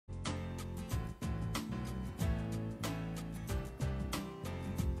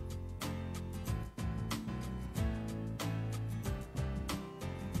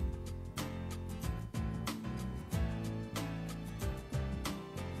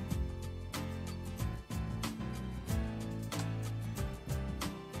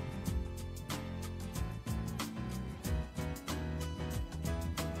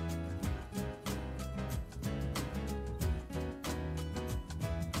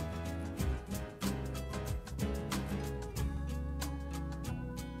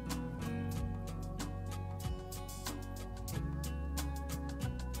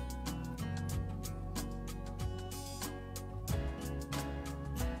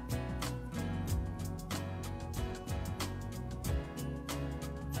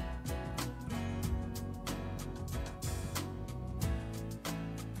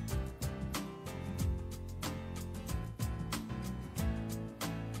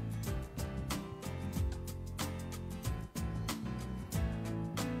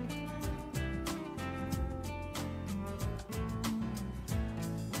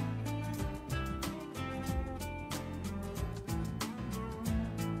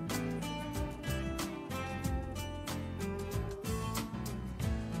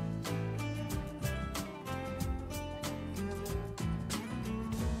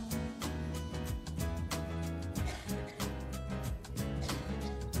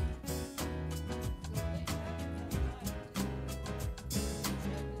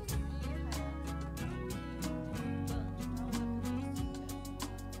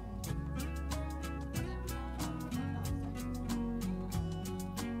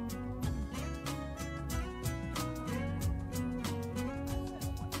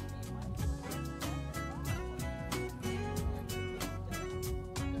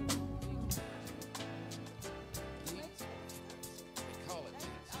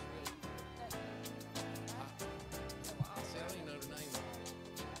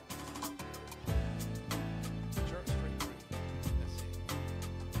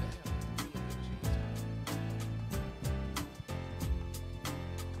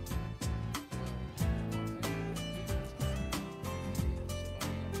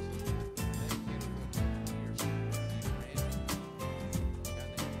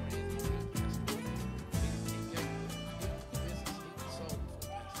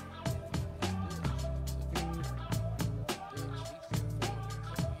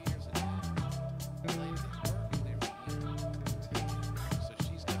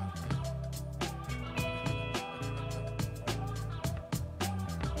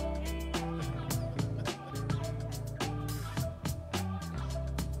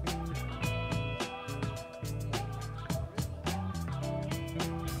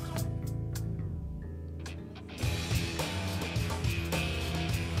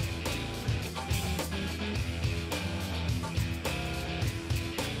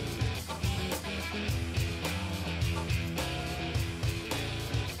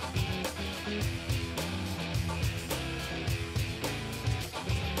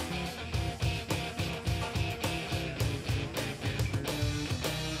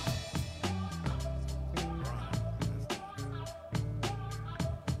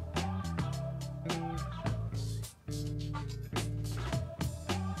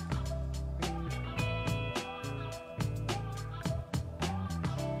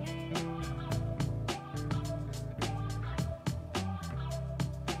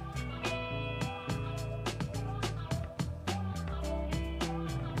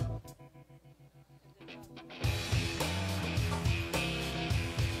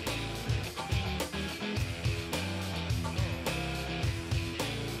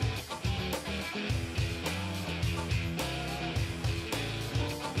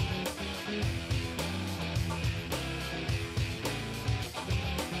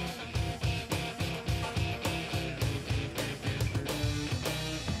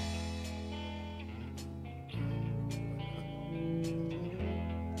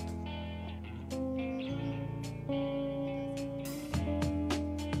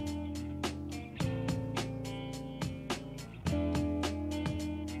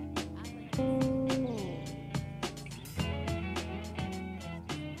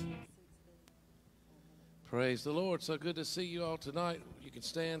Praise the Lord. So good to see you all tonight. You can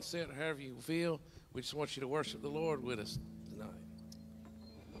stand, sit, however you feel. We just want you to worship the Lord with us tonight.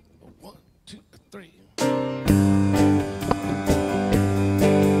 1, 2, 3.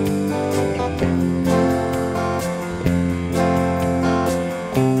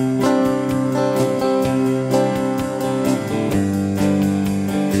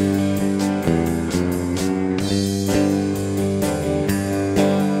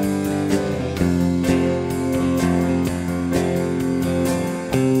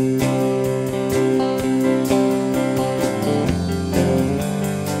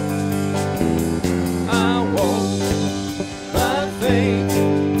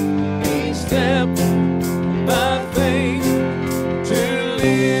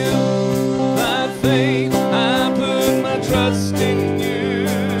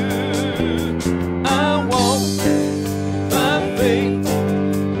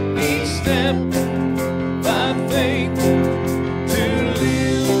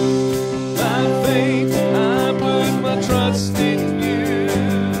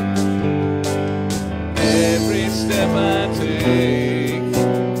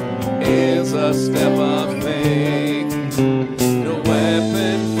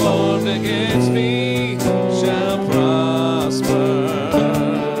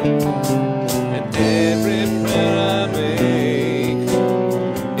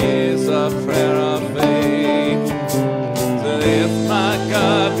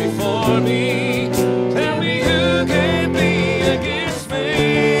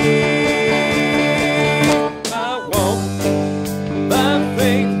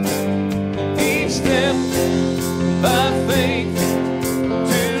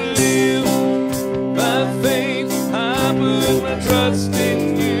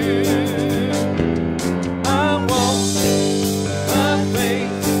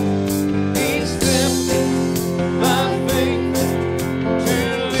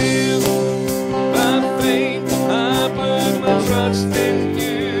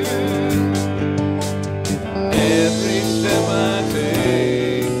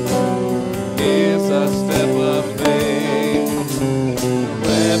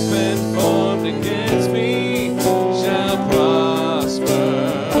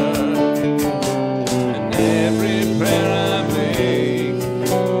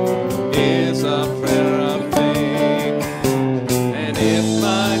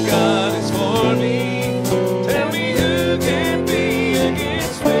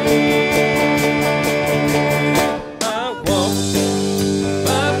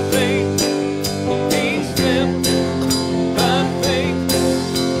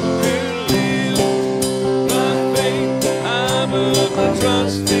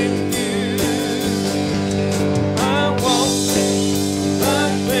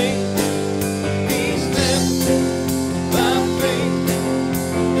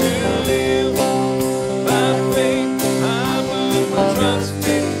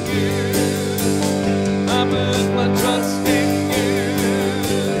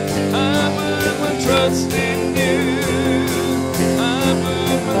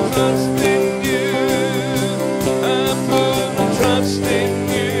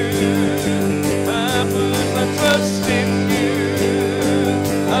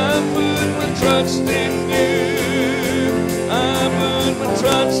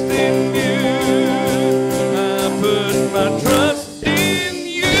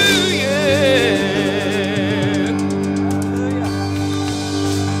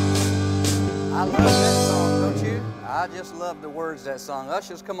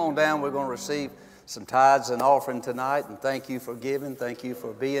 Ushers, come on down. We're going to receive some tithes and offering tonight, and thank you for giving. Thank you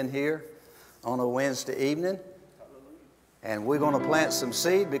for being here on a Wednesday evening. And we're going to plant some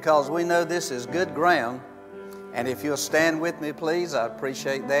seed because we know this is good ground. And if you'll stand with me, please, I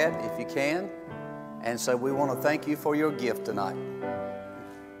appreciate that if you can. And so we want to thank you for your gift tonight.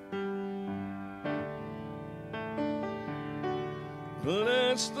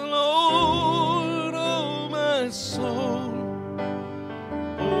 Bless the Lord, oh my soul.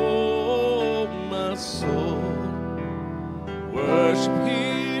 Oh, my soul, worship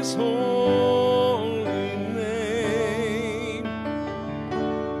His holy name.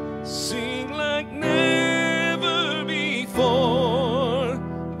 Sing like never before.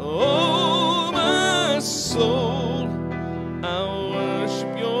 Oh, my soul, I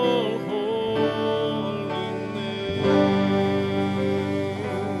worship Your holy name.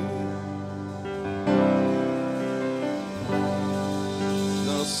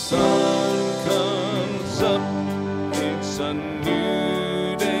 The sun comes up, it's a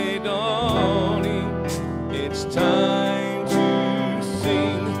new day dawning. It's time to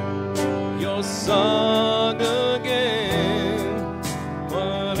sing Your song.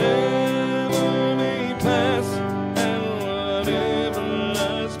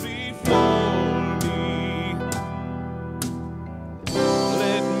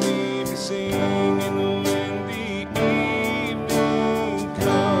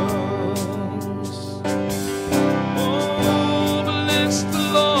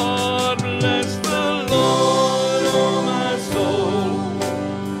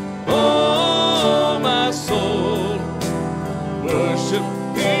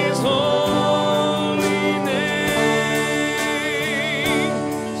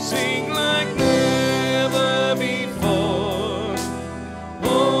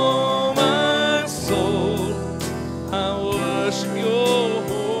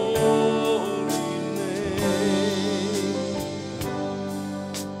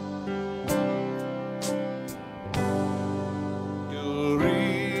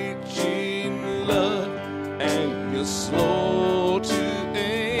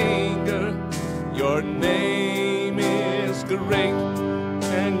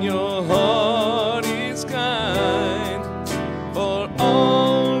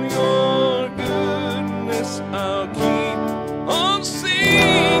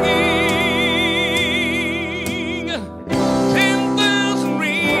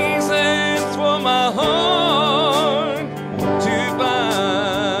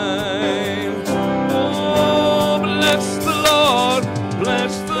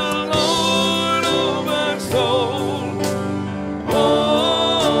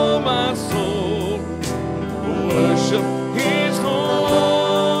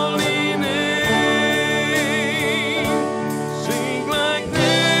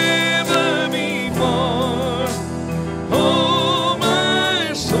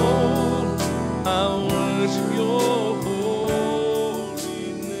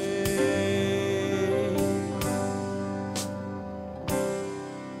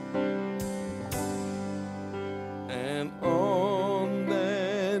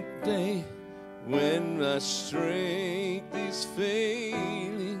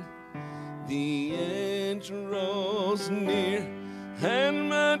 is near and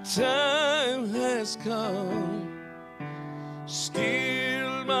my time has come.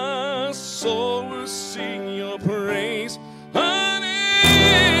 Still my soul will sing your praise unending.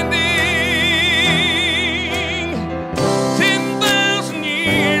 10,000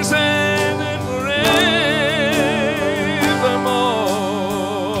 years and then forevermore.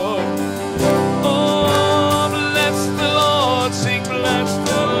 Oh, bless the Lord, sing bless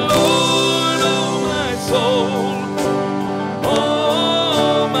the Lord, oh my soul.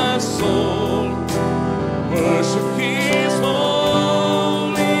 Oh, my soul, worship His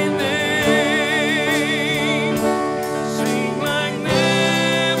holy name. Sing like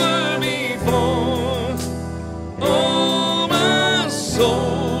never before. Oh, my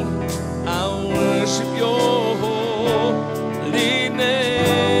soul, I worship your holy name.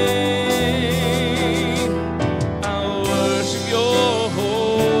 I worship your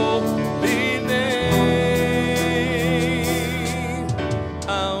holy name. I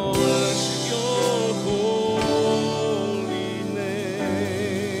worship your holy name.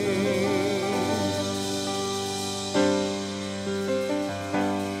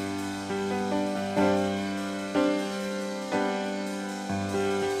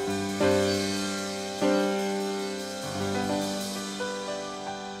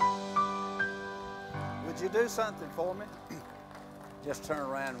 Would you do something for me? Just turn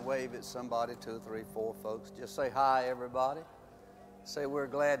around and wave at somebody, 2, 3, 4 folks. Just say hi, everybody. Say we're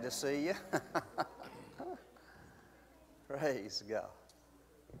glad to see you. Praise God.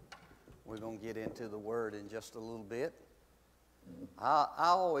 We're going to get into the Word in just a little bit. I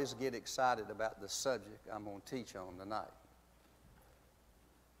always get excited about the subject I'm going to teach on tonight.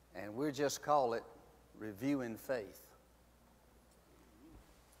 And we'll just call it Reviewing Faith.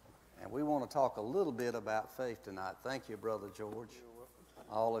 And we want to talk a little bit about faith tonight. Thank you, Brother George.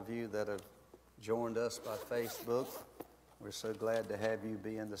 All of you that have joined us by Facebook, we're so glad to have you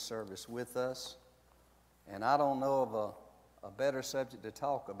be in the service with us. And I don't know of a better subject to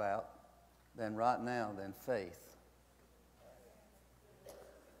talk about than right now than faith.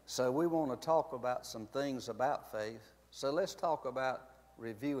 So we want to talk about some things about faith. So let's talk about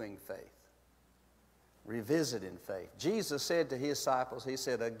reviewing faith. Revisiting faith. Jesus said to His disciples, He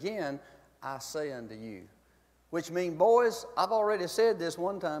said, again, I say unto you, which means, boys, I've already said this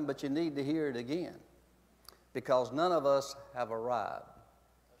one time, but you need to hear it again, because none of us have arrived.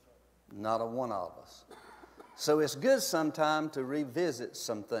 Not a one of us. So it's good sometime to revisit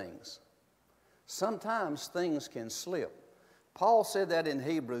some things. Sometimes things can slip. Paul said that in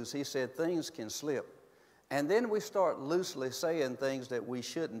Hebrews. He said things can slip. And then we start loosely saying things that we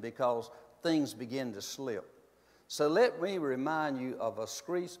shouldn't because things begin to slip. So let me remind you of a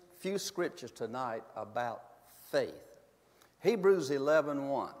few scriptures tonight about faith. Hebrews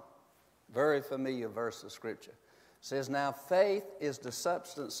 11:1, very familiar verse of Scripture, says, now faith is the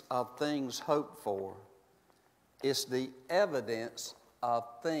substance of things hoped for. It's the evidence of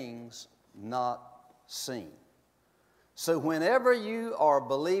things not seen. So whenever you are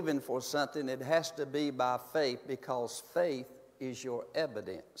believing for something, it has to be by faith, because faith is your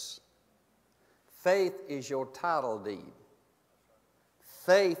evidence. Faith is your title deed.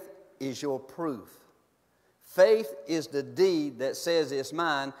 Faith is your proof. Faith is the deed that says it's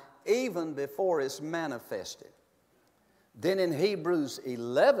mine even before it's manifested. Then in Hebrews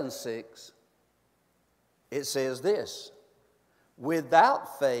 11:6, it says this,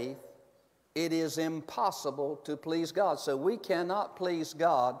 without faith, it is impossible to please God. So we cannot please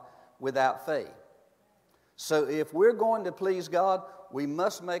God without faith. So if we're going to please God, we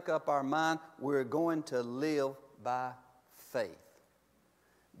must make up our mind we're going to live by faith.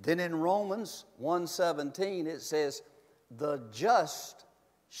 Then in Romans 1:17 it says, the just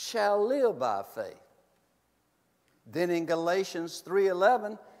shall live by faith. Then in Galatians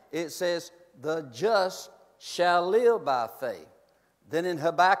 3:11 it says, the just shall live by faith. Then in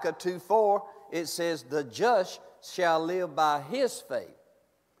Habakkuk 2:4 it says, the just shall live by his faith.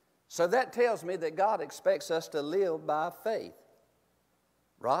 So that tells me that God expects us to live by faith.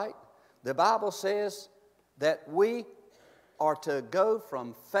 Right? The Bible says that we are to go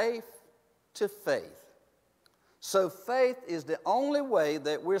from faith to faith. So faith is the only way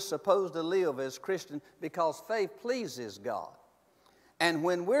that we're supposed to live as Christians, because faith pleases God. And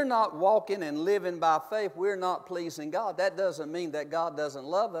when we're not walking and living by faith, we're not pleasing God. That doesn't mean that God doesn't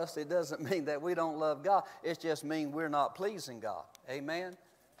love us. It doesn't mean that we don't love God. It just means we're not pleasing God. Amen?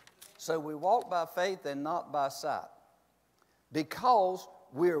 So we walk by faith and not by sight, because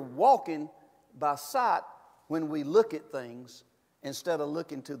we're walking by sight when we look at things instead of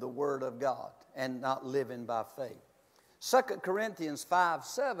looking to the Word of God and not living by faith. 2 Corinthians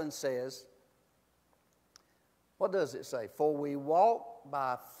 5:7 says, What does it say? For we walk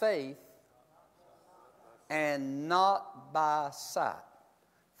by faith and not by sight.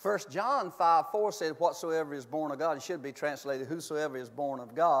 1 John 5:4 says, whatsoever is born of God, it should be translated, whosoever is born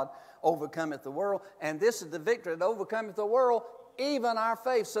of God overcometh the world. And this is the victory that overcometh the world, even our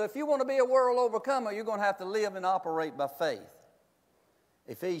faith. So if you want to be a world overcomer, you're going to have to live and operate by faith.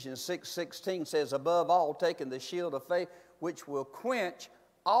 Ephesians 6:16 says, above all, taking the shield of faith, which will quench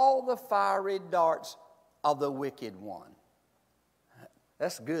all the fiery darts of the wicked one.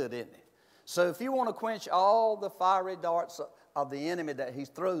 That's good, isn't it? So if you want to quench all the fiery darts of the enemy that he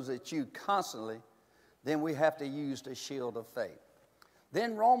throws at you constantly, then we have to use the shield of faith.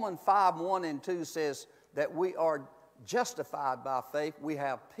 Then Romans 5:1 and 2 says that we are justified by faith. We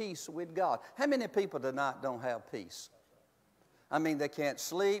have peace with God. How many people tonight don't have peace? I mean, they can't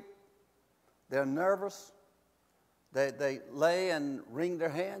sleep. They're nervous. They lay and wring their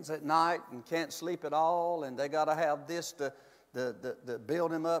hands at night and can't sleep at all, and they got to have this to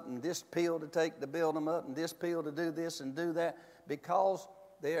build them up, and this pill to take to build them up, and this pill to do this and do that, because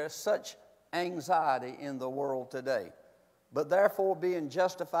there is such anxiety in the world today. But therefore, being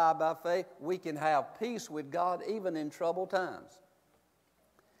justified by faith, we can have peace with God even in troubled times.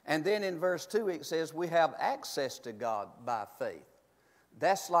 And then in verse 2 it says we have access to God by faith.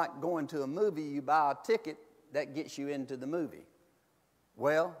 That's like going to a movie. You buy a ticket that gets you into the movie.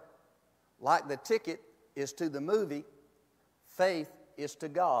 Well, like the ticket is to the movie, faith is to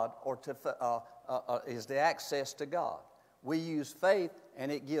God, or is the access to God. We use faith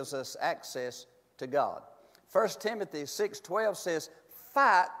and it gives us access to God. 1 Timothy 6:12 says,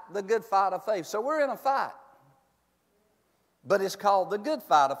 fight the good fight of faith. So we're in a fight. But it's called the good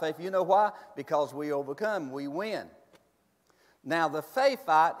fight of faith. You know why? Because we overcome, we win. Now the faith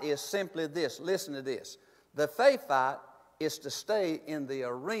fight is simply this. Listen to this. The faith fight is to stay in the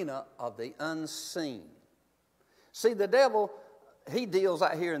arena of the unseen. See, the devil, he deals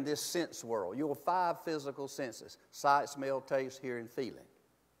out here in this sense world. Your 5 physical senses: sight, smell, taste, hearing, feeling.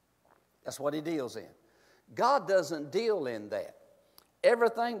 That's what he deals in. God doesn't deal in that.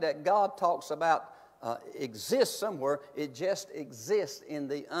 Everything that God talks about exists somewhere. It just exists in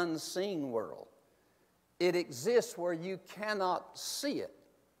the unseen world. It exists where you cannot see it.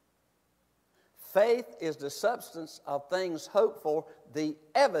 Faith is the substance of things hoped for, the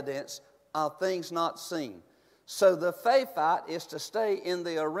evidence of things not seen. So the faith fight is to stay in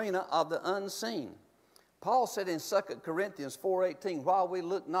the arena of the unseen. Paul said in 2 Corinthians 4:18, while we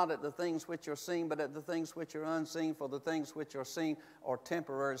look not at the things which are seen, but at the things which are unseen, for the things which are seen are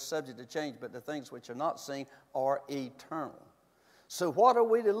temporary, subject to change, but the things which are not seen are eternal. So what are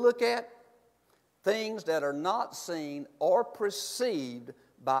we to look at? Things that are not seen or perceived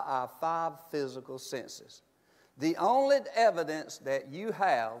by our 5 physical senses. The only evidence that you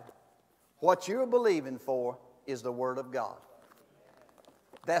have, what you're believing for, is the Word of God.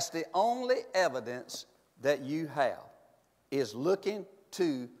 That's the only evidence that you have, is looking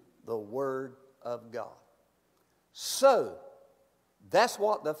to the Word of God. So, that's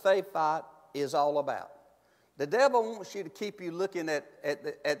what the faith fight is all about. The devil wants you to keep you looking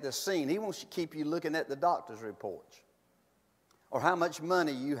at the scene. He wants to keep you looking at the doctor's reports, or how much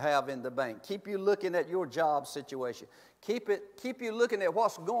money you have in the bank. Keep you looking at your job situation. Keep you looking at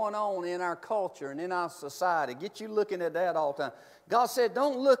what's going on in our culture and in our society. Get you looking at that all the time. God said,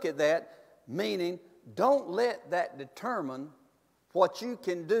 don't look at that, meaning don't let that determine what you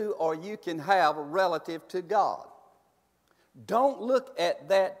can do or you can have relative to God. Don't look at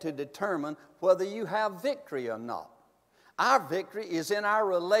that to determine whether you have victory or not. Our victory is in our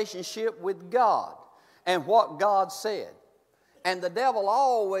relationship with God and what God said. And the devil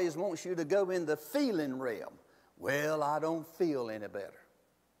always wants you to go in the feeling realm. Well, I don't feel any better.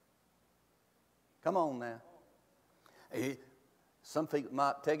 Come on now. Some people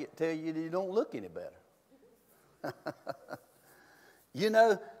might tell you that you don't look any better. You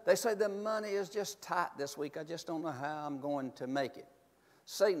know, they say the money is just tight this week. I just don't know how I'm going to make it.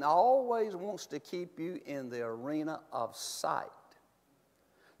 Satan always wants to keep you in the arena of sight.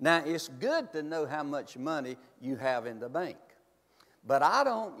 Now, it's good to know how much money you have in the bank. But I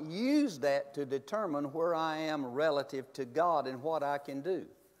don't use that to determine where I am relative to God and what I can do.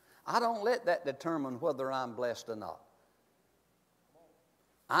 I don't let that determine whether I'm blessed or not.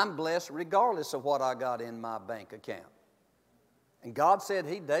 I'm blessed regardless of what I got in my bank account. And God said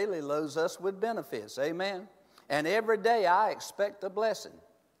He daily loads us with benefits. Amen? And every day I expect a blessing.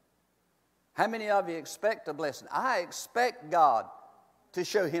 How many of you expect a blessing? I expect God to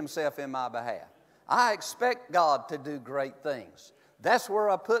show Himself in my behalf. I expect God to do great things. That's where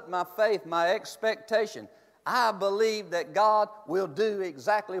I put my faith, my expectation. I believe that God will do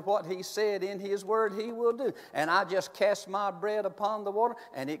exactly what He said in His Word He will do. And I just cast my bread upon the water,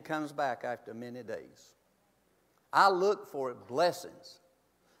 and it comes back after many days. I look for blessings.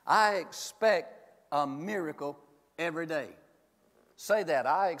 I expect a miracle every day. Say that.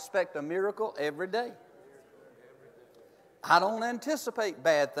 I expect a miracle every day. I don't anticipate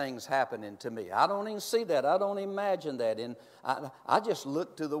bad things happening to me. I don't even see that. I don't imagine that. And I just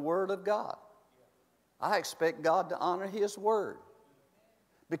look to the Word of God. I expect God to honor His Word.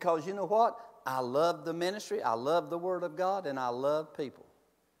 Because you know what? I love the ministry, I love the Word of God, and I love people.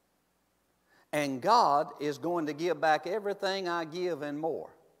 And God is going to give back everything I give and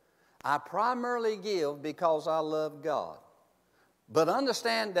more. I primarily give because I love God. But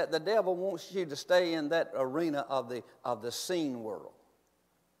understand that the devil wants you to stay in that arena of the seen world.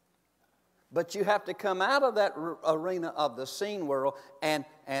 But you have to come out of that arena of the seen world and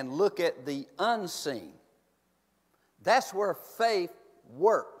look at the unseen. That's where faith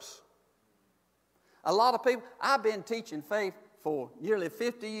works. A lot of people, I've been teaching faith for nearly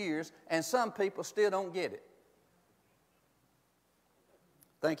 50 years, and some people still don't get it.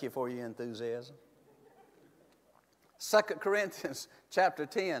 Thank you for your enthusiasm. 2 Corinthians chapter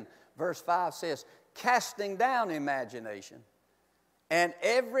 10, verse 5 says, casting down imagination and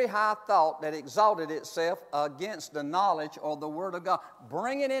every high thought that exalted itself against the knowledge or the Word of God,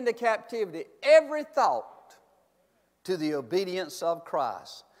 bringing into captivity every thought to the obedience of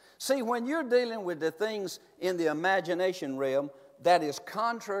Christ. See, when you're dealing with the things in the imagination realm that is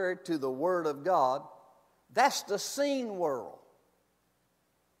contrary to the Word of God, that's the seen world.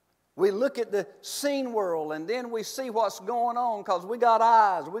 We look at the seen world and then we see what's going on because we got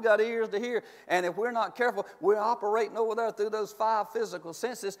eyes, we got ears to hear. And if we're not careful, we're operating over there through those 5 physical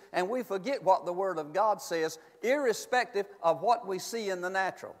senses and we forget what the Word of God says, irrespective of what we see in the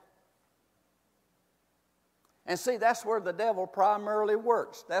natural. And see, that's where the devil primarily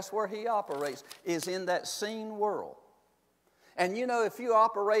works. That's where he operates, is in that seen world. And you know, if you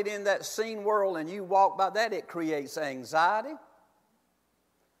operate in that seen world and you walk by that, it creates anxiety,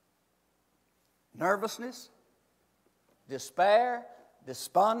 nervousness, despair,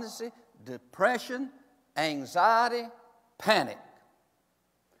 despondency, depression, anxiety, panic.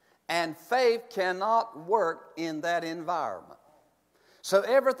 And faith cannot work in that environment. So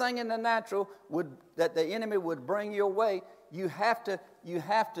everything in the natural that the enemy would bring your way, you have to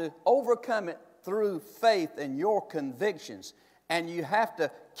overcome it through faith and your convictions. And you have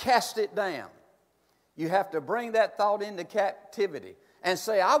to cast it down. You have to bring that thought into captivity and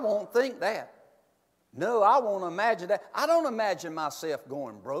say, I won't think that. No, I won't imagine that. I don't imagine myself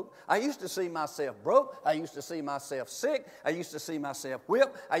going broke. I used to see myself broke. I used to see myself sick. I used to see myself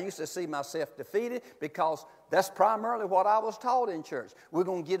whipped. I used to see myself defeated because that's primarily what I was taught in church. We're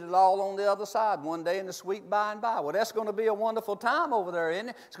going to get it all on the other side one day in the sweet by and by. Well, that's going to be a wonderful time over there, isn't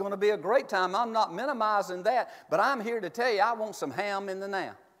it? It's going to be a great time. I'm not minimizing that, but I'm here to tell you I want some ham in the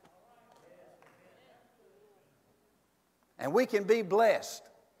now. And we can be blessed.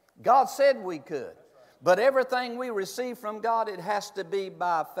 God said we could. But everything we receive from God, it has to be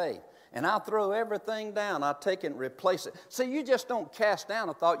by faith. And I throw everything down. I take it and replace it. See, you just don't cast down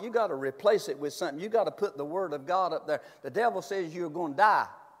a thought. You got to replace it with something. You got to put the Word of God up there. The devil says you're going to die.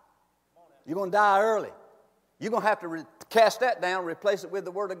 You're going to die early. You're going to have to cast that down, replace it with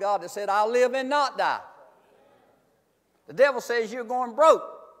the Word of God that said, I'll live and not die. The devil says you're going broke.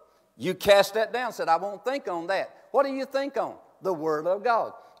 You cast that down, said, I won't think on that. What do you think on? The Word of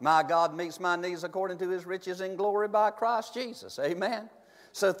God. My God meets my needs according to His riches in glory by Christ Jesus. Amen.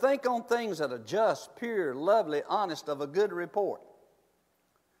 So think on things that are just, pure, lovely, honest, of a good report.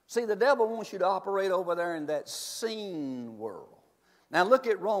 See, the devil wants you to operate over there in that seen world. Now look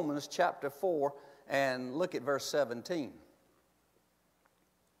at Romans chapter 4 and look at verse 17.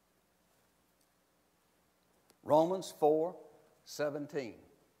 Romans 4:17.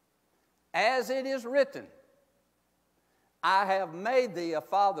 As it is written, I have made thee a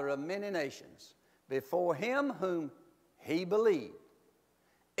father of many nations, before him whom he believed,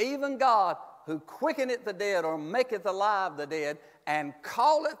 even God who quickeneth the dead or maketh alive the dead, and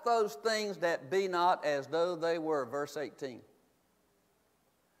calleth those things that be not as though they were. Verse 18.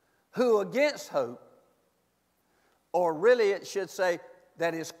 Who against hope, or really it should say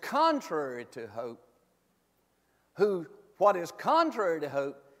that is contrary to hope, what is contrary to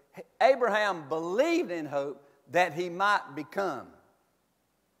hope, Abraham believed in hope, that he might become.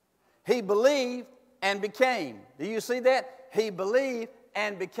 He believed and became. Do you see that? He believed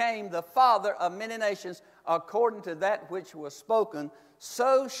and became the father of many nations, according to that which was spoken,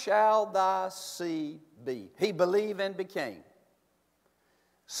 so shall thy seed be. He believed and became.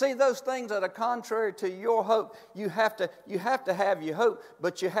 See, those things that are contrary to your hope, you have to have your hope,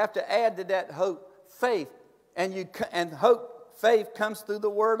 but you have to add to that hope faith. And hope, faith comes through the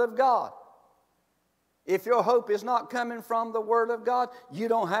Word of God. If your hope is not coming from the Word of God, you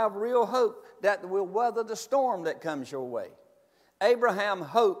don't have real hope that will weather the storm that comes your way. Abraham's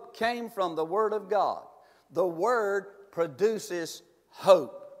hope came from the Word of God. The Word produces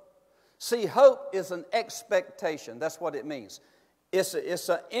hope. See, hope is an expectation. That's what it means. It's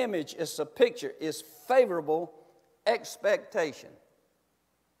an image, it's a picture, it's favorable expectation.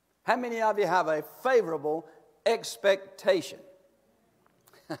 How many of you have a favorable expectation?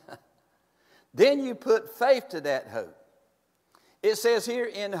 Then you put faith to that hope. It says here,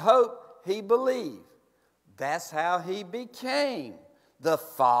 in hope he believed. That's how he became the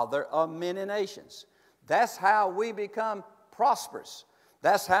father of many nations. That's how we become prosperous.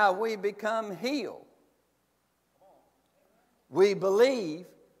 That's how we become healed. We believe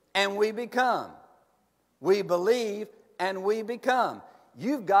and we become. We believe and we become.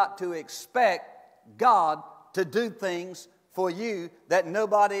 You've got to expect God to do things for you that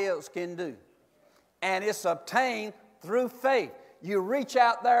nobody else can do. And it's obtained through faith. You reach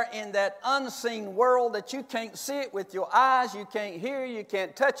out there in that unseen world that you can't see it with your eyes, you can't hear, you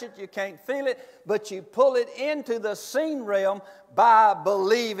can't touch it, you can't feel it, but you pull it into the seen realm by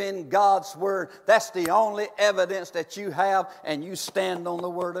believing God's Word. That's the only evidence that you have, and you stand on the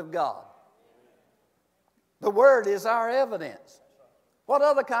Word of God. The Word is our evidence. What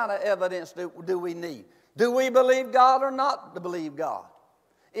other kind of evidence do we need? Do we believe God or not to believe God?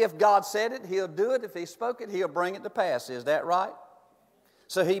 If God said it, He'll do it. If He spoke it, He'll bring it to pass. Is that right?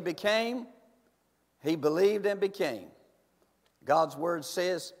 So he believed and became. God's Word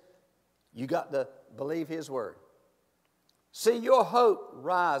says you got to believe His Word. See, your hope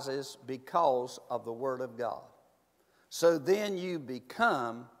rises because of the Word of God. So then you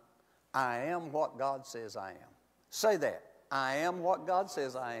become, I am what God says I am. Say that. I am what God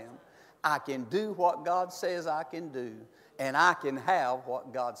says I am. I can do what God says I can do. And I can have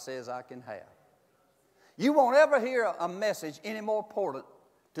what God says I can have. You won't ever hear a message any more important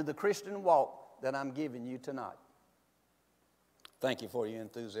to the Christian walk than I'm giving you tonight. Thank you for your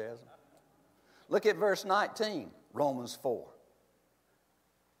enthusiasm. Look at verse 19, Romans 4.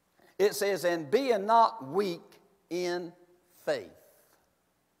 It says, and being not weak in faith.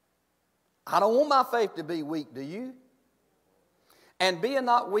 I don't want my faith to be weak, do you? And being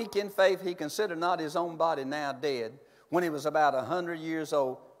not weak in faith, he considered not his own body now dead, when he was about 100 years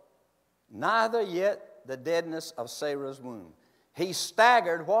old, neither yet the deadness of Sarah's womb. He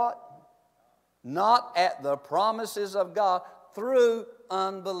staggered what? Not at the promises of God through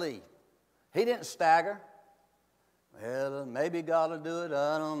unbelief. He didn't stagger. Well, maybe God will do it.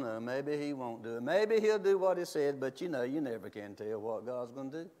 I don't know. Maybe He won't do it. Maybe He'll do what He said, but you know, you never can tell what God's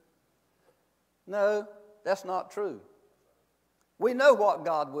going to do. No, that's not true. We know what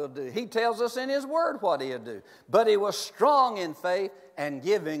God will do. He tells us in His Word what He'll do. But he was strong in faith and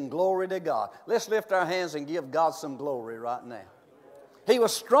giving glory to God. Let's lift our hands and give God some glory right now. He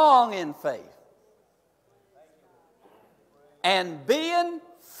was strong in faith. And being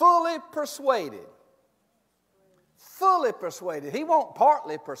fully persuaded. Fully persuaded. He wasn't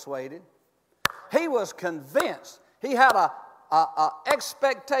partly persuaded. He was convinced. He had a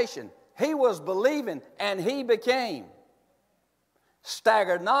expectation. He was believing, and he became.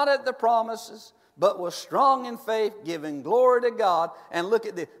 Staggered not at the promises, but was strong in faith, giving glory to God. And look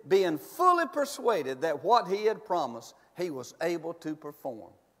at this, being fully persuaded that what he had promised, he was able to perform.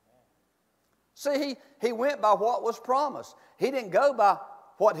 See, he went by what was promised. He didn't go by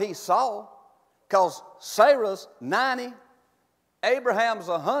what he saw, because Sarah's 90, Abraham's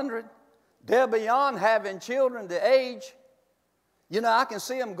 100, they're beyond having children to age. You know, I can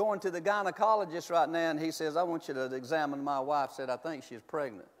see him going to the gynecologist right now, and he says, I want you to examine my wife. Said, I think she's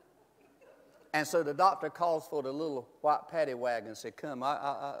pregnant. And so the doctor calls for the little white paddy wagon and said, come,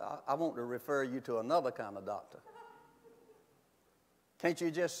 I want to refer you to another kind of doctor. Can't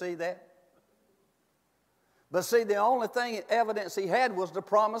you just see that? But see, the only thing, evidence he had was the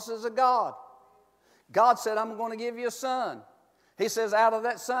promises of God. God said, I'm going to give you a son. He says, out of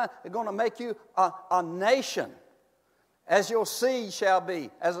that son, they're going to make you a nation. As your seed shall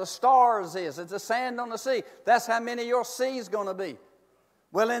be, as the stars is, as the sand on the sea. That's how many your seed's going to be.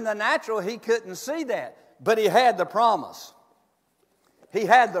 Well, in the natural, he couldn't see that, but he had the promise. He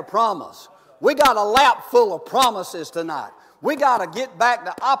had the promise. We got a lap full of promises tonight. We got to get back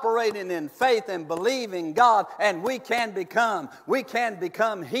to operating in faith and believing God, and we can become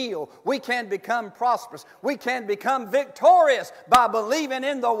healed. We can become prosperous. We can become victorious by believing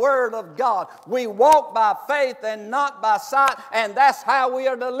in the Word of God. We walk by faith and not by sight, and that's how we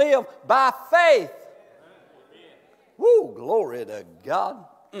are to live, by faith. Woo, glory to God.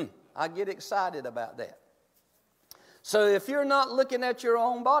 I get excited about that. So if you're not looking at your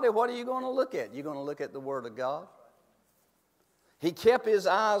own body, what are you going to look at? You're going to look at the Word of God. He kept his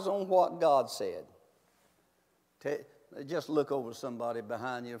eyes on what God said. Just look over somebody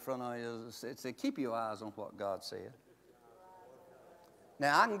behind you, in front of you, and say, keep your eyes on what God said.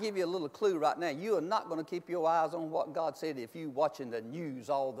 Now, I can give you a little clue right now. You are not going to keep your eyes on what God said if you're watching the news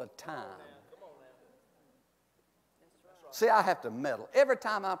all the time. See, I have to meddle. Every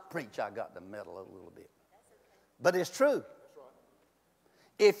time I preach, I got to meddle a little bit. But it's true.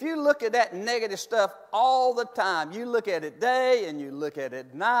 If you look at that negative stuff all the time, you look at it day and you look at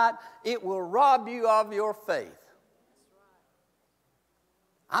it night, it will rob you of your faith.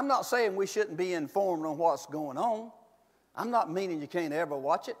 I'm not saying we shouldn't be informed on what's going on. I'm not meaning you can't ever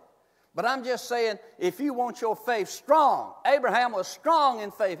watch it. But I'm just saying, if you want your faith strong, Abraham was strong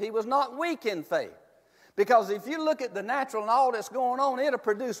in faith. He was not weak in faith. Because if you look at the natural and all that's going on, it'll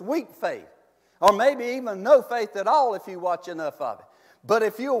produce weak faith. Or maybe even no faith at all if you watch enough of it. But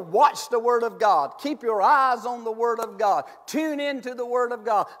if you'll watch the Word of God, keep your eyes on the Word of God, tune into the Word of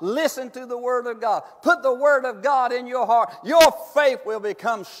God, listen to the Word of God, put the Word of God in your heart, your faith will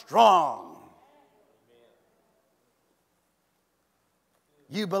become strong.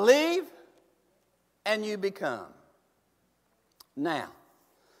 You believe and you become. Now,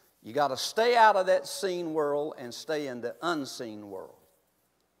 you got to stay out of that seen world and stay in the unseen world.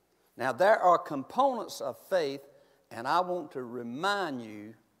 Now, there are components of faith, and I want to remind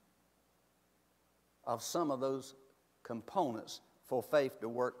you of some of those components for faith to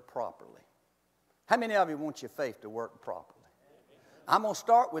work properly. How many of you want your faith to work properly? I'm going to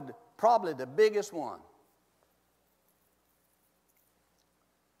start with probably the biggest one.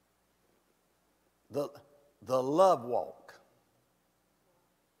 The love walk.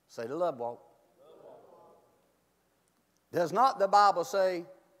 Say the love walk. Does not the Bible say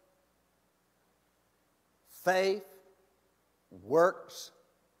faith works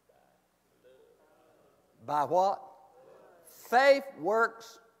by what? Faith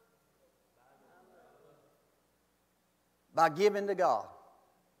works by giving to God.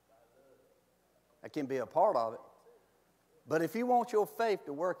 That can be a part of it. But if you want your faith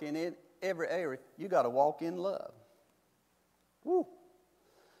to work in it, every area, you got to walk in love. Woo.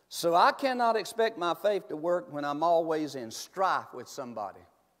 So I cannot expect my faith to work when I'm always in strife with somebody.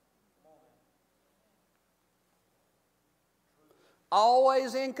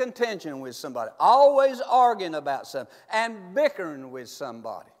 Always in contention with somebody. Always arguing about something and bickering with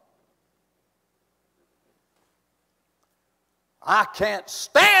somebody. I can't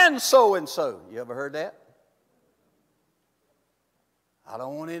stand so-and-so. You ever heard that? I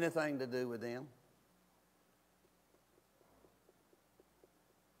don't want anything to do with them.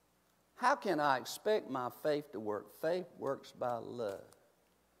 How can I expect my faith to work? Faith works by love.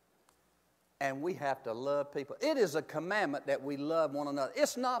 And we have to love people. It is a commandment that we love one another.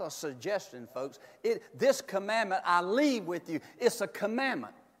 It's not a suggestion, folks. This commandment I leave with you. It's a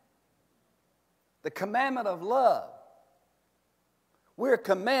commandment. The commandment of love. We're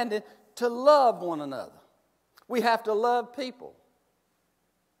commanded to love one another. We have to love people.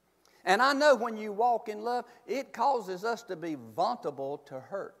 And I know when you walk in love, it causes us to be vulnerable to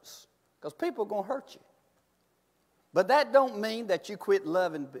hurts. Because people are going to hurt you. But that don't mean that you quit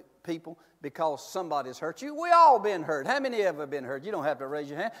loving people because somebody's hurt you. We all been hurt. How many of you have been hurt? You don't have to raise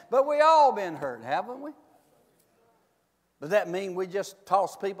your hand. But we all been hurt, haven't we? Does that mean we just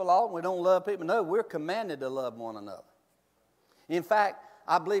toss people off and we don't love people? No, we're commanded to love one another. In fact,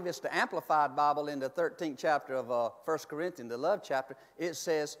 I believe it's the Amplified Bible in the 13th chapter of 1 Corinthians, the love chapter. It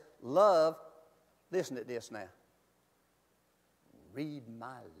says, love, listen to this now. Read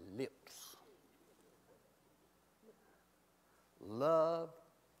my lips. Love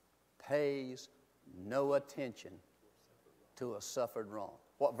pays no attention to a suffered wrong.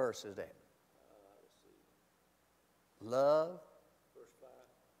 What verse is that? Love.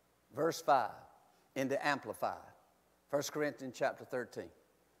 Verse 5 in the Amplified. 1 Corinthians chapter 13.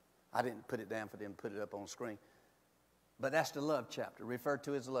 I didn't put it down for them to put it up on the screen. But that's the love chapter, referred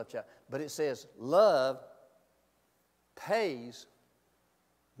to as the love chapter. But it says, love pays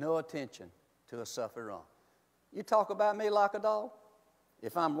no attention to a suffered wrong. You talk about me like a dog?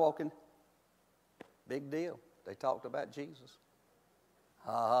 If I'm walking, big deal. They talked about Jesus.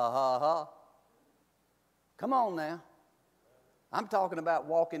 Ha, ha, ha, ha. Come on now. I'm talking about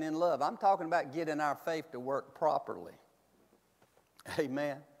walking in love. I'm talking about getting our faith to work properly.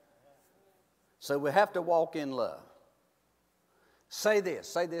 Amen. So we have to walk in love. Say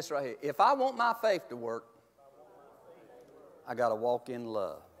this right here. If I want my faith to work, I got to walk in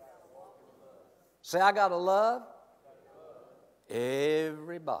love. Say, I got to love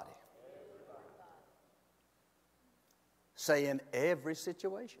everybody. Say, in every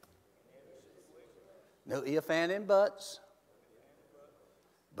situation. No if, and buts.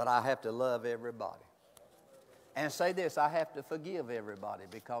 But I have to love everybody. And say this, I have to forgive everybody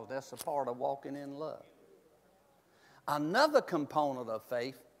because that's a part of walking in love. Another component of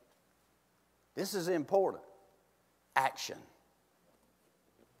faith, this is important, action.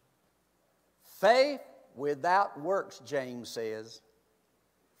 Faith without works, James says,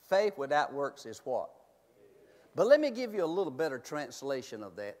 faith without works is what? But let me give you a little better translation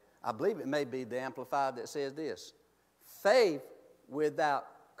of that. I believe it may be the Amplified that says this. Faith without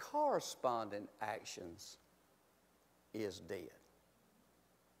corresponding actions is dead.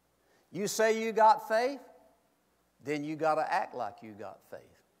 You say you got faith, then you got to act like you got faith.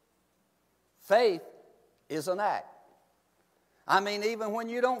 Faith is an act. I mean, even when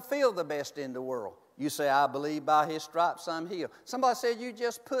you don't feel the best in the world, you say, I believe by His stripes I'm healed. Somebody said, you're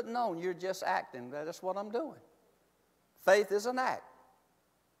just putting on, you're just acting. That's what I'm doing. Faith is an act.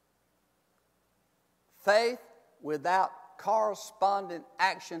 Faith without corresponding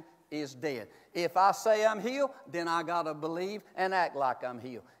action is dead. If I say I'm healed, then I got to believe and act like I'm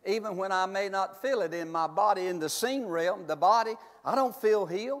healed. Even when I may not feel it in my body, in the seen realm, the body, I don't feel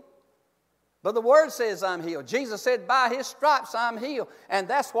healed. But the Word says I'm healed. Jesus said, by His stripes I'm healed. And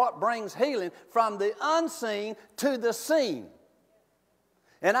that's what brings healing from the unseen to the seen.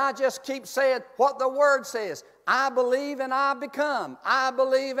 And I just keep saying what the Word says. I believe and I become. I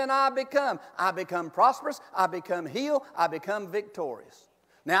believe and I become. I become prosperous. I become healed. I become victorious.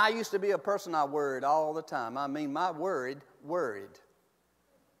 Now, I used to be a person I worried all the time. I mean, my worried.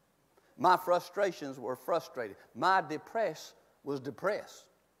 My frustrations were frustrated. My depressed was depressed.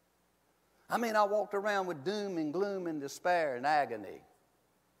 I mean, I walked around with doom and gloom and despair and agony.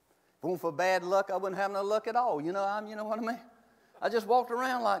 If it weren't for bad luck, I wouldn't have no luck at all. You know what I mean? I just walked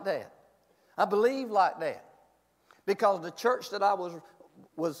around like that. I believed like that. Because the church that I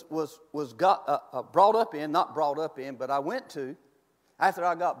brought up in, not brought up in, but I went to, after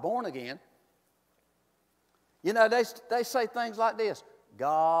I got born again, you know, they say things like this.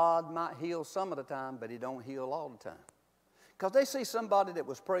 God might heal some of the time, but He don't heal all the time. Because they see somebody that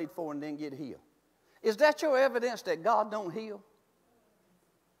was prayed for and didn't get healed. Is that your evidence that God don't heal?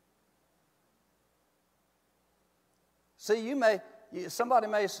 See, somebody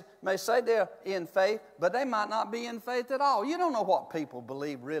may say they're in faith, but they might not be in faith at all. You don't know what people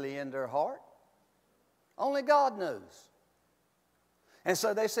believe really in their heart. Only God knows. And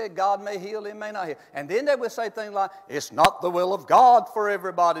so they said God may heal, He may not heal. And then they would say things like, it's not the will of God for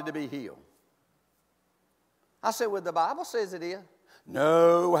everybody to be healed. I said, well, the Bible says it is.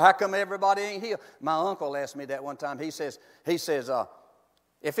 No, how come everybody ain't healed? My uncle asked me that one time. He says,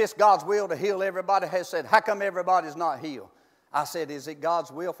 if it's God's will to heal everybody, he said, how come everybody's not healed? I said, is it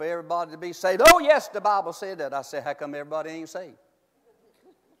God's will for everybody to be saved? Oh, yes, the Bible said that. I said, how come everybody ain't saved?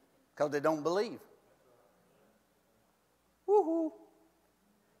 Because they don't believe. Woo-hoo.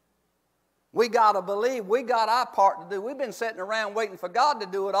 We got to believe. We got our part to do. We've been sitting around waiting for God to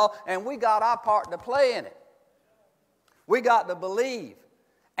do it all, and we got our part to play in it. We got to believe,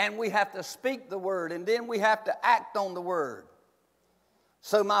 and we have to speak the Word, and then we have to act on the Word.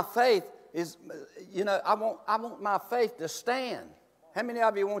 So my faith is, you know, I want my faith to stand. How many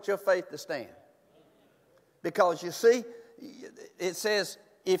of you want your faith to stand? Because you see, it says,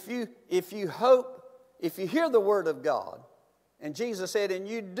 if you hear the Word of God, and Jesus said, and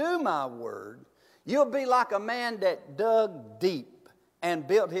you do my word, you'll be like a man that dug deep and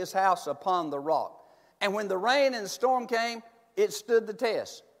built his house upon the rock. And when the rain and the storm came, it stood the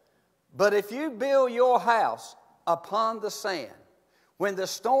test. But if you build your house upon the sand, when the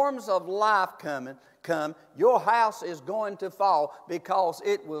storms of life come, your house is going to fall because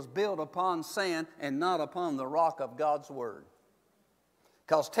it was built upon sand and not upon the rock of God's word.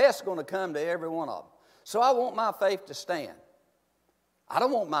 Because tests are going to come to every one of them. So I want my faith to stand. I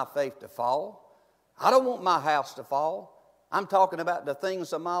don't want my faith to fall. I don't want my house to fall. I'm talking about the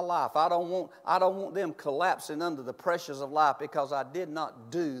things of my life. I don't want them collapsing under the pressures of life because I did not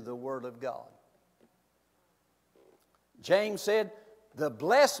do the Word of God. James said, the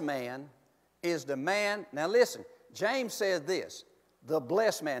blessed man is the man. Now listen, James said this, the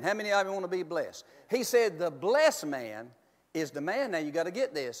blessed man. How many of you want to be blessed? He said, the blessed man is the man, now you got to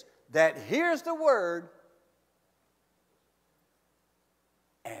get this, that hears the Word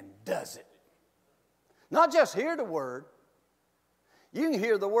and does it. Not just hear the word. You can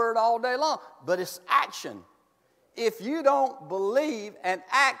hear the word all day long, but it's action. If you don't believe and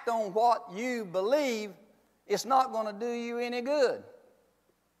act on what you believe, it's not going to do you any good.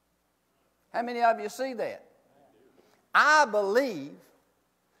 How many of you see that? I believe,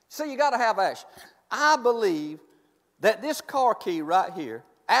 see, you got to have action. I believe that this car key right here,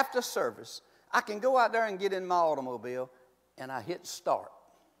 after service, I can go out there and get in my automobile and I hit start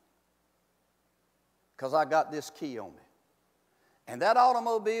because I got this key on me. And that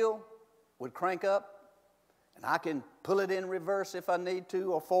automobile would crank up and I can pull it in reverse if I need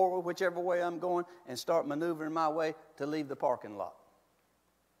to or forward, whichever way I'm going, and start maneuvering my way to leave the parking lot.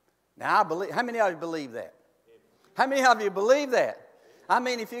 Now, I believe, how many of you believe that? How many of you believe that? I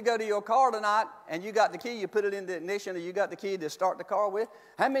mean, if you go to your car tonight and you got the key, you put it in the ignition, or you got the key to start the car with,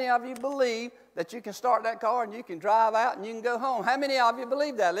 how many of you believe that you can start that car and you can drive out and you can go home? How many of you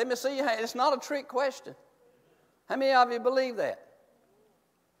believe that? Let me see your hand. It's not a trick question. How many of you believe that?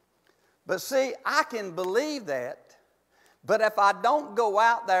 But see, I can believe that, but if I don't go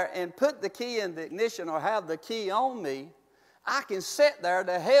out there and put the key in the ignition or have the key on me, I can sit there,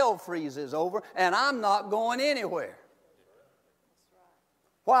 the hell freezes over, and I'm not going anywhere.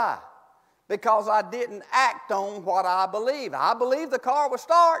 Why? Because I didn't act on what I believe. I believe the car would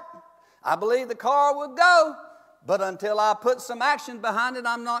start. I believe the car would go. But until I put some action behind it,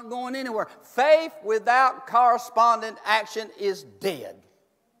 I'm not going anywhere. Faith without corresponding action is dead.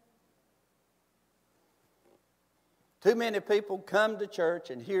 Too many people come to church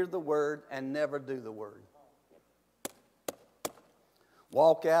and hear the word and never do the word.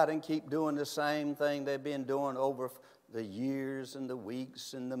 Walk out and keep doing the same thing they've been doing over the years and the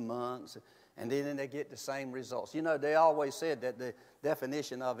weeks and the months, and then they get the same results. You know, they always said that the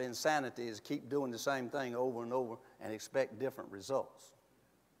definition of insanity is keep doing the same thing over and over and expect different results.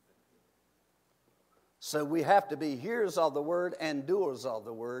 So we have to be hearers of the word and doers of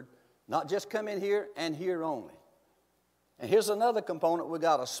the word, not just come in here and hear only. And here's another component: we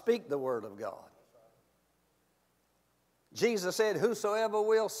got to speak the word of God. Jesus said, whosoever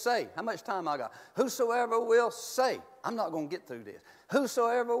will say. How much time I got? Whosoever will say. I'm not going to get through this.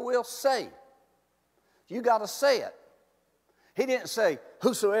 Whosoever will say. You got to say it. He didn't say,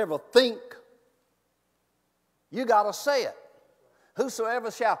 whosoever think. You got to say it.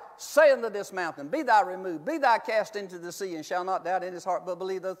 Whosoever shall say unto this mountain, be thou removed, be thou cast into the sea, and shall not doubt in his heart, but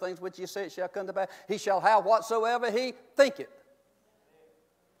believe those things which he said shall come to pass. He shall have whatsoever he thinketh.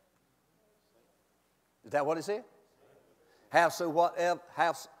 Is that what it said? Have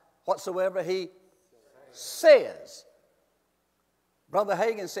whatsoever he says. Brother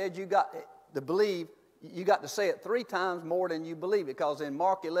Hagin said you got to believe, you got to say it 3 times more than you believe it, because in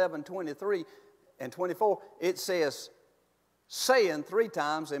Mark 11:23 and 24 it says saying 3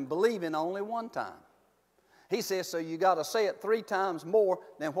 times and believing only 1 time. He says so you got to say it 3 times more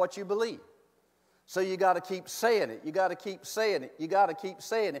than what you believe. So you got to keep saying it. You got to keep saying it. You got to keep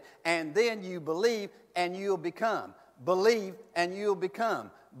saying it, and then you believe and you'll become. Believe and you'll become.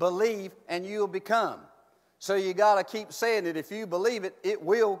 Believe and you'll become. So you got to keep saying it. If you believe it, it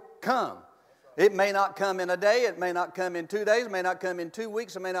will come. It may not come in a day. It may not come in 2 days. It may not come in 2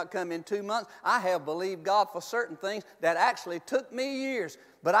 weeks. It may not come in 2 months. I have believed God for certain things that actually took me years.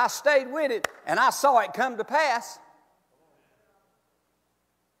 But I stayed with it and I saw it come to pass.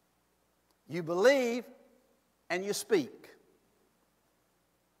 You believe and you speak.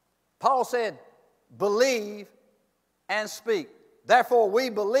 Paul said, believe and speak. Therefore, we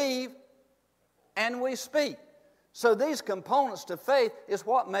believe and we speak. So these components to faith is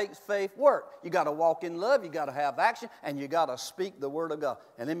what makes faith work. You got to walk in love, you got to have action, and you got to speak the word of God.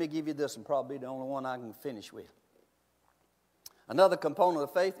 And let me give you this, and probably the only one I can finish with. Another component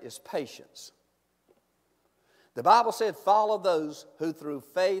of faith is patience. The Bible said, follow those who through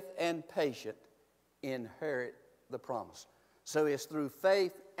faith and patience inherit the promise. So it's through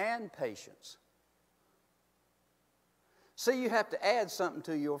faith and patience. See, you have to add something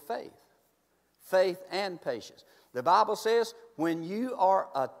to your faith. Faith and patience. The Bible says when you are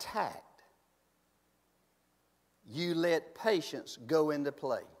attacked, you let patience go into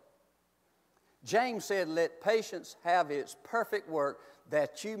play. James said, let patience have its perfect work,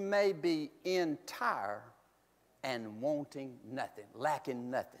 that you may be entire and wanting nothing, lacking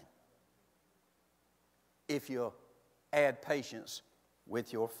nothing, if you add patience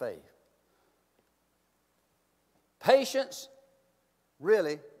with your faith. Patience,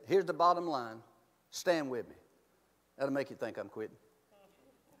 really, here's the bottom line. Stand with me. That'll make you think I'm quitting.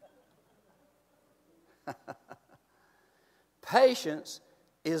 Patience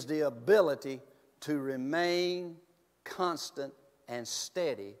is the ability to remain constant and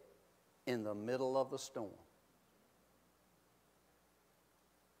steady in the middle of the storm.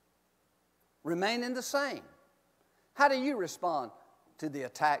 Remaining the same. How do you respond to the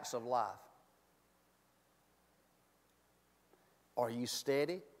attacks of life? Are you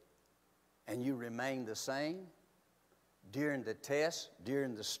steady and you remain the same during the test,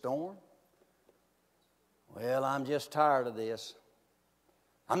 during the storm? Well, I'm just tired of this.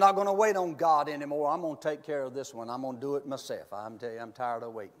 I'm not going to wait on God anymore. I'm going to take care of this one. I'm going to do it myself. I'm telling you, I'm tired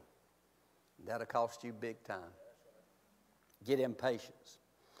of waiting. That'll cost you big time. Get impatience.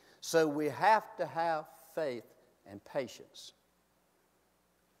 So we have to have faith and patience.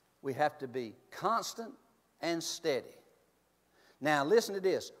 We have to be constant and steady. Now listen to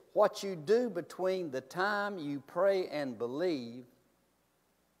this. What you do between the time you pray and believe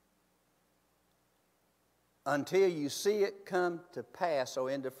until you see it come to pass or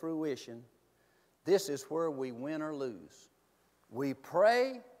into fruition, this is where we win or lose. We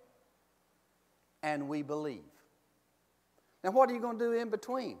pray and we believe. Now what are you going to do in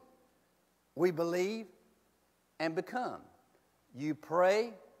between? We believe and become. You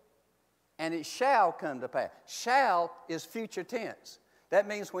pray and it shall come to pass. Shall is future tense. That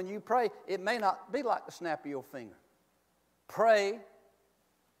means when you pray, it may not be like the snap of your finger. Pray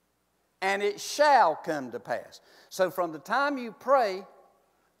and it shall come to pass. So from the time you pray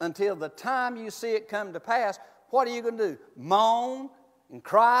until the time you see it come to pass, what are you going to do? Moan and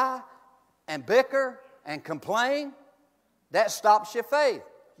cry and bicker and complain? That stops your faith.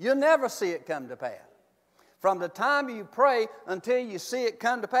 You'll never see it come to pass. From the time you pray until you see it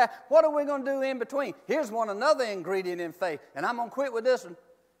come to pass, what are we going to do in between? Here's another ingredient in faith, and I'm going to quit with this one.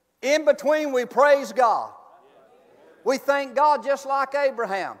 In between, we praise God. We thank God just like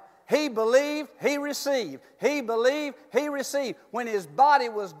Abraham. He believed, he received. He believed, he received. When his body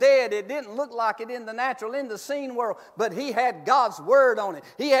was dead, it didn't look like it in the natural, in the seen world, but he had God's word on it.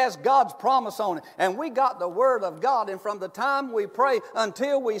 He has God's promise on it. And we got the word of God, and from the time we pray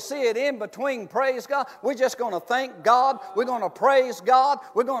until we see it in between, praise God, we're just going to thank God. We're going to praise God.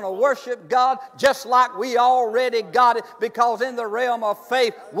 We're going to worship God just like we already got it, because in the realm of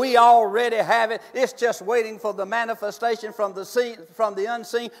faith, we already have it. It's just waiting for the manifestation from the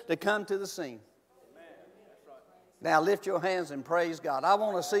unseen to come to the scene. Now lift your hands and praise God. I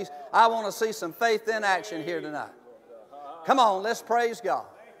want to see some faith in action here tonight. Come on, let's praise God.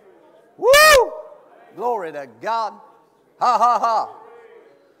 Woo! Glory to God. Ha ha ha.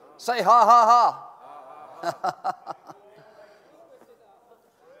 Say ha ha ha.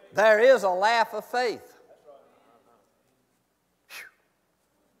 There is a laugh of faith.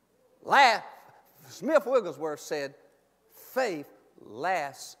 Laugh. Smith Wigglesworth said, faith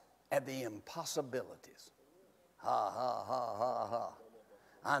laughs at the impossibilities. Ha, ha, ha, ha, ha.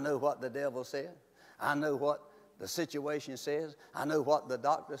 I know what the devil said. I know what the situation says. I know what the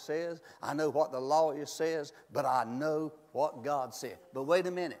doctor says. I know what the lawyer says. But I know what God said. But wait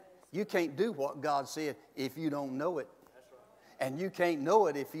a minute. You can't do what God said if you don't know it. And you can't know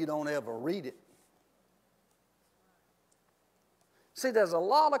it if you don't ever read it. See, there's a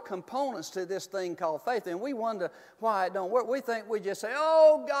lot of components to this thing called faith, and we wonder why it don't work. We think we just say,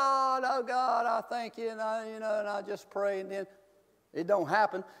 oh God, I thank you, and I just pray, and then it don't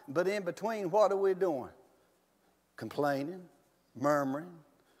happen. But in between, what are we doing? Complaining, murmuring,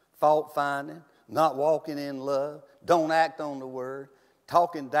 fault finding, not walking in love, don't act on the word,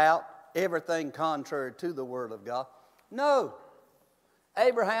 talking doubt, everything contrary to the word of God. No.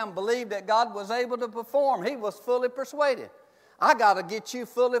 Abraham believed that God was able to perform. He was fully persuaded. I got to get you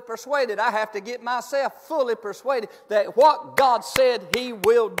fully persuaded. I have to get myself fully persuaded that what God said He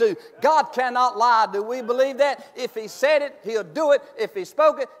will do. God cannot lie. Do we believe that? If He said it, He'll do it. If He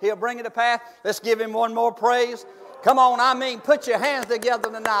spoke it, He'll bring it to pass. Let's give Him one more praise. Come on, put your hands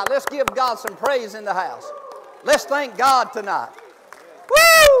together tonight. Let's give God some praise in the house. Let's thank God tonight.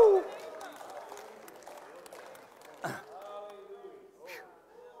 Woo!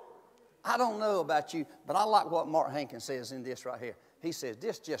 I don't know about you, but I like what Mark Hankins says in this right here. He says,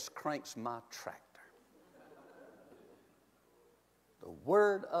 this just cranks my tractor. The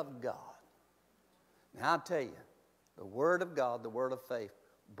Word of God. Now, I'll tell you, the Word of God, the Word of faith,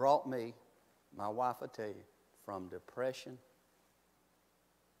 brought me, my wife will tell you, from depression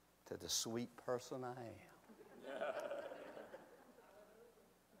to the sweet person I am.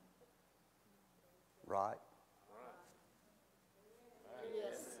 Right?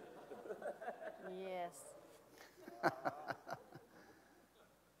 Yes.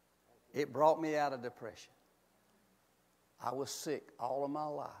 It brought me out of depression. I was sick all of my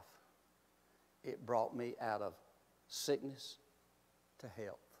life. It brought me out of sickness to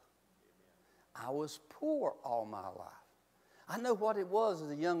health. I was poor all my life. I know what it was as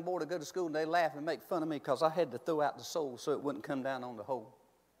a young boy to go to school and they laugh and make fun of me because I had to throw out the soul so it wouldn't come down on the hole.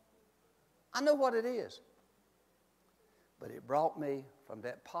 I know what it is. But it brought me from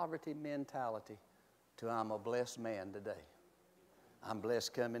that poverty mentality to I'm a blessed man today. I'm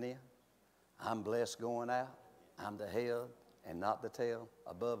blessed coming in. I'm blessed going out. I'm the head and not the tail,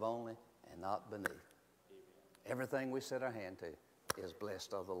 above only and not beneath. Everything we set our hand to is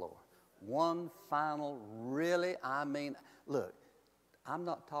blessed of the Lord. One final, really, look, I'm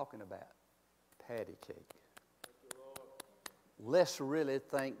not talking about patty cake. Let's really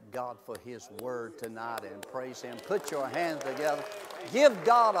thank God for His Word tonight and praise Him. Put your hands together. Give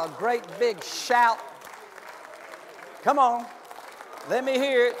God a great big shout. Come on. Let me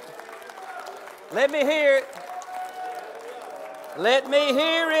hear it. Let me hear it. Let me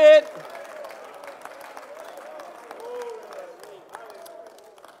hear it.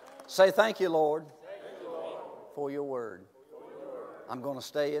 Say, thank you, Lord, for your word. I'm going to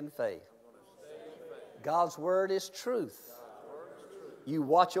stay in faith. God's word is truth. You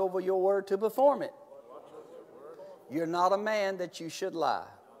watch over your word to perform it. You're not a man that you should lie.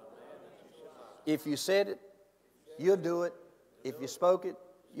 If you said it, you'll do it. If you spoke it,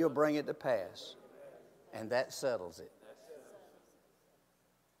 you'll bring it to pass. And that settles it.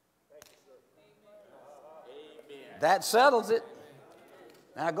 That settles it.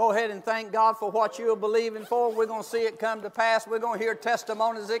 Now go ahead and thank God for what you're believing for. We're going to see it come to pass. We're going to hear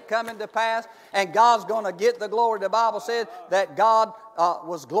testimonies it coming to pass. And God's going to get the glory. The Bible said that God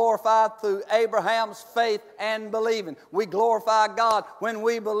was glorified through Abraham's faith and believing. We glorify God when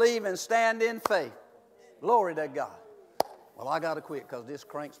we believe and stand in faith. Glory to God. Well, I got to quit because this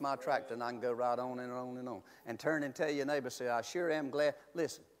cranks my tractor and I can go right on and on and on. And turn and tell your neighbor, say, I sure am glad.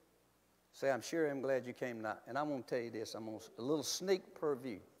 Listen. Say, I'm sure I'm glad you came tonight. And I'm going to tell you this. I'm going to, a little sneak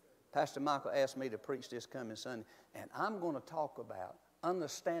preview. Pastor Michael asked me to preach this coming Sunday. And I'm going to talk about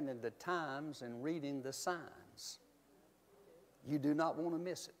understanding the times and reading the signs. You do not want to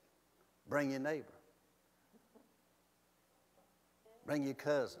miss it. Bring your neighbor. Bring your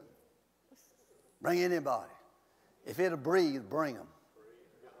cousin. Bring anybody. If it'll breathe, bring them.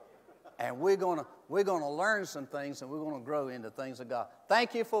 And we're going to learn some things, and we're going to grow into things of God.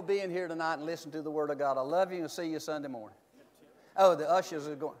 Thank you for being here tonight and listening to the Word of God. I love you and see you Sunday morning. Oh, the ushers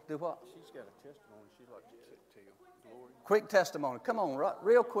are going. Do what? She's got a testimony she'd like to tell. Glory. Quick testimony. Come on,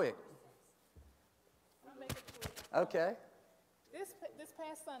 real quick. I'll make it quick. Okay. This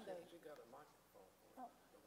past Sunday,